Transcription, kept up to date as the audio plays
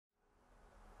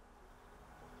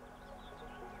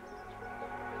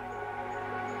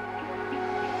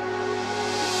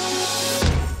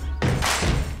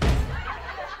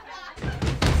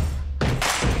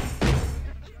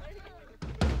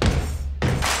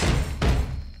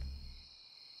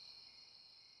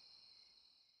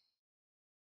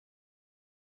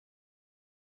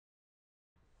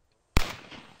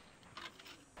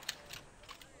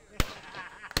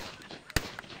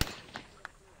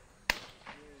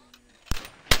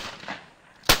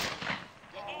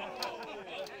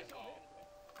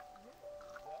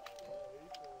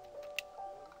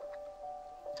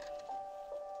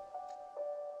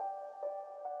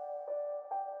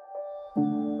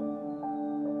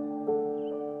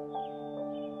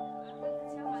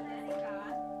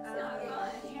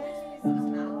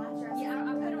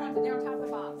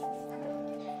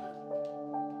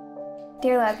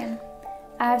Dear Logan,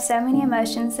 I have so many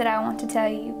emotions that I want to tell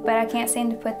you, but I can't seem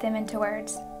to put them into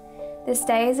words. This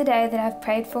day is a day that I've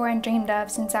prayed for and dreamed of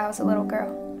since I was a little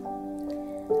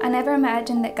girl. I never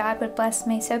imagined that God would bless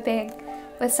me so big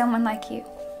with someone like you.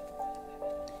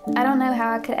 I don't know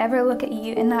how I could ever look at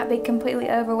you and not be completely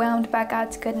overwhelmed by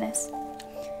God's goodness.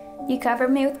 You cover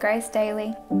me with grace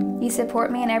daily. You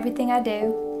support me in everything I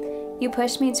do. You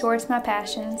push me towards my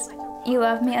passions. You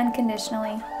love me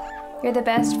unconditionally. You're the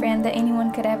best friend that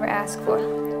anyone could ever ask for.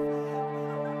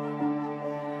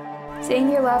 Seeing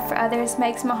your love for others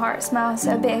makes my heart smile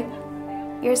so big.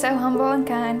 You're so humble and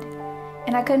kind,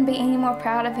 and I couldn't be any more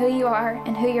proud of who you are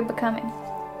and who you're becoming.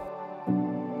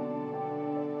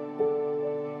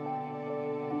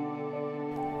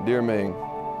 Dear Ming,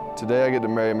 today I get to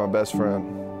marry my best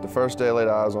friend. The first day I laid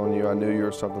eyes on you, I knew you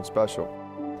were something special.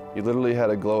 You literally had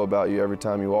a glow about you every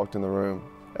time you walked in the room.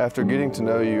 After getting to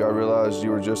know you, I realized you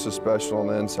were just as special on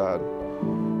the inside.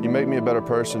 You make me a better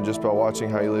person just by watching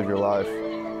how you live your life.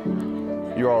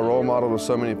 You are a role model to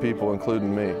so many people,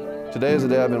 including me. Today is the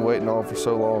day I've been waiting on for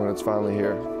so long, and it's finally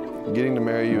here. Getting to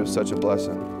marry you is such a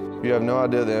blessing. You have no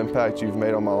idea the impact you've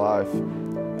made on my life.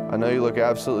 I know you look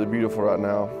absolutely beautiful right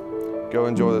now. Go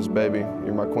enjoy this, baby.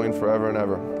 You're my queen forever and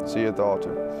ever. See you at the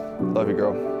altar. Love you,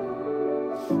 girl.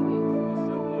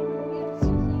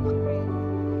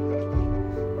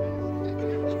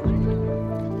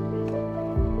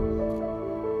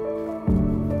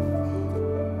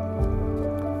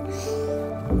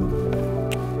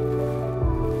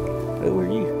 Who are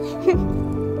you?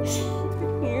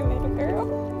 You're a little girl.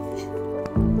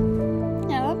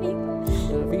 I love you.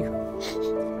 Love you.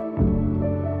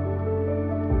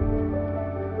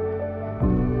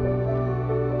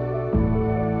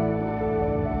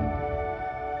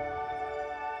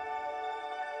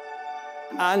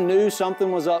 I knew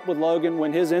something was up with Logan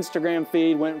when his Instagram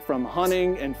feed went from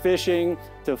hunting and fishing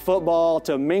to football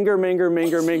to Menger,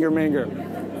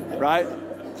 right?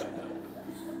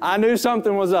 I knew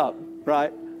something was up,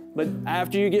 right? But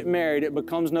after you get married, it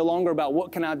becomes no longer about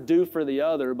what can I do for the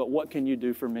other, but what can you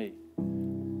do for me?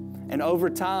 And over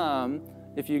time,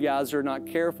 if you guys are not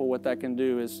careful, what that can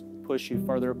do is push you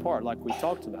further apart, like we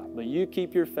talked about. But you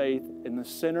keep your faith in the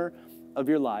center of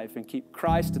your life and keep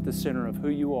Christ at the center of who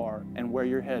you are and where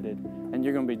you're headed, and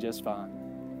you're going to be just fine.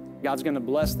 God's going to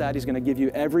bless that. He's going to give you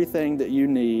everything that you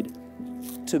need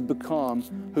to become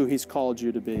who He's called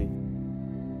you to be.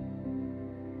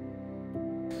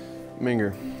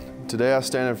 Menger, today I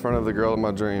stand in front of the girl of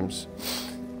my dreams.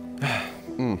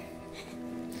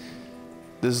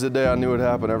 This is the day I knew would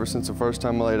happen ever since the first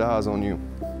time I laid eyes on you.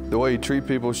 The way you treat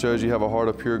people shows you have a heart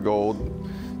of pure gold.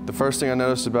 The first thing I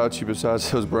noticed about you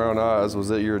besides those brown eyes was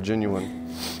that you're genuine.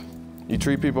 You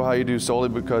treat people how you do solely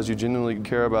because you genuinely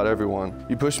care about everyone.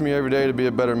 You push me every day to be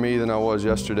a better me than I was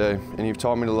yesterday, and you've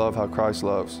taught me to love how Christ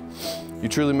loves. You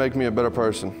truly make me a better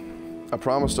person. I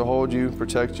promise to hold you,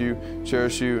 protect you,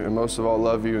 cherish you, and most of all,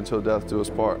 love you until death do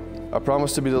us part. I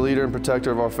promise to be the leader and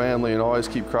protector of our family and always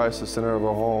keep Christ the center of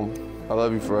our home. I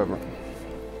love you forever.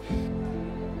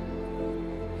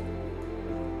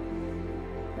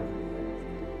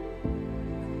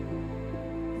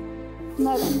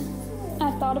 Logan,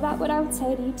 I've thought about what I would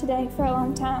say to you today for a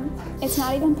long time. It's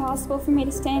not even possible for me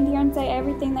to stand here and say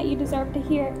everything that you deserve to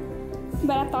hear.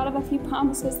 But I thought of a few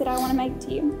promises that I want to make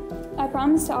to you. I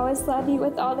promise to always love you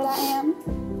with all that I am.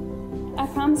 I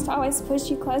promise to always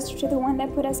push you closer to the one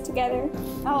that put us together.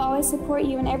 I'll always support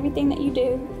you in everything that you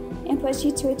do and push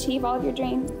you to achieve all of your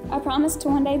dreams. I promise to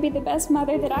one day be the best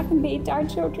mother that I can be to our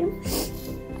children.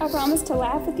 I promise to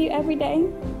laugh with you every day.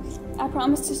 I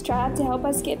promise to strive to help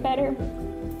us get better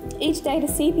each day, to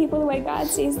see people the way God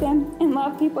sees them and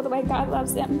love people the way God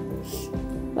loves them.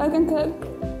 Logan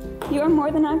Cooke, you are more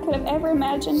than I could have ever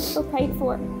imagined or prayed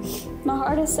for. My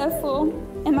heart is so full,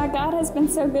 and my God has been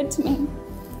so good to me.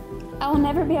 I will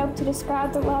never be able to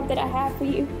describe the love that I have for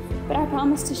you, but I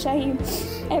promise to show you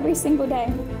every single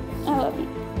day. I love you.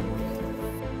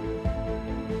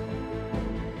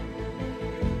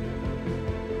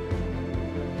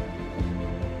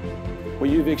 Well,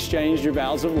 you've exchanged your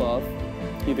vows of love.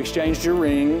 You've exchanged your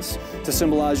rings to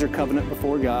symbolize your covenant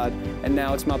before God, and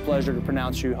now it's my pleasure to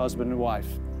pronounce you husband and wife.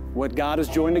 What God has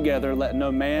joined together, let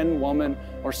no man, woman,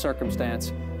 or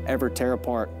circumstance ever tear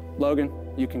apart. Logan,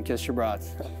 you can kiss your bride.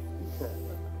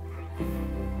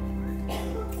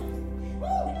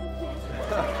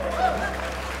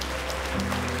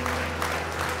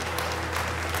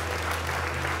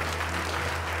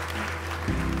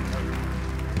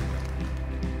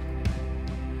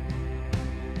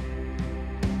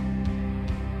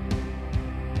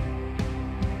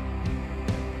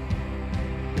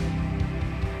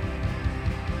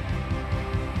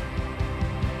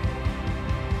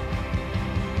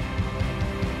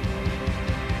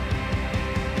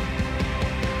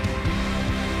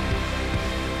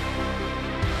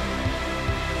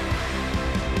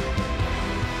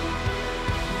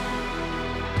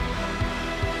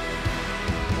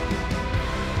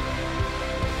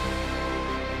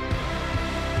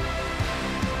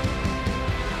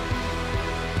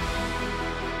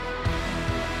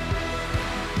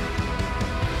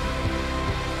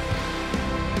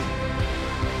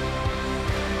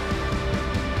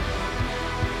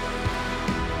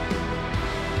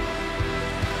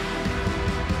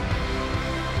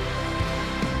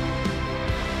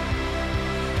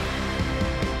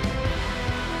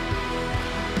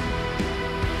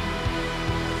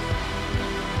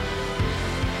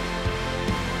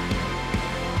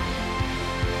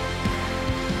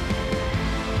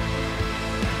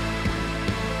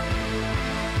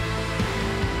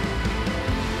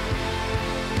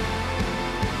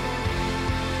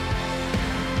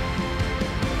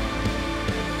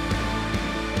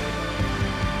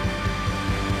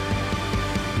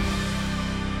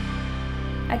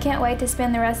 I can't wait to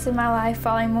spend the rest of my life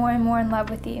falling more and more in love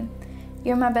with you.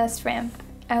 You're my best friend.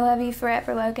 I love you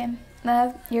forever, Logan.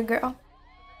 Love, your girl.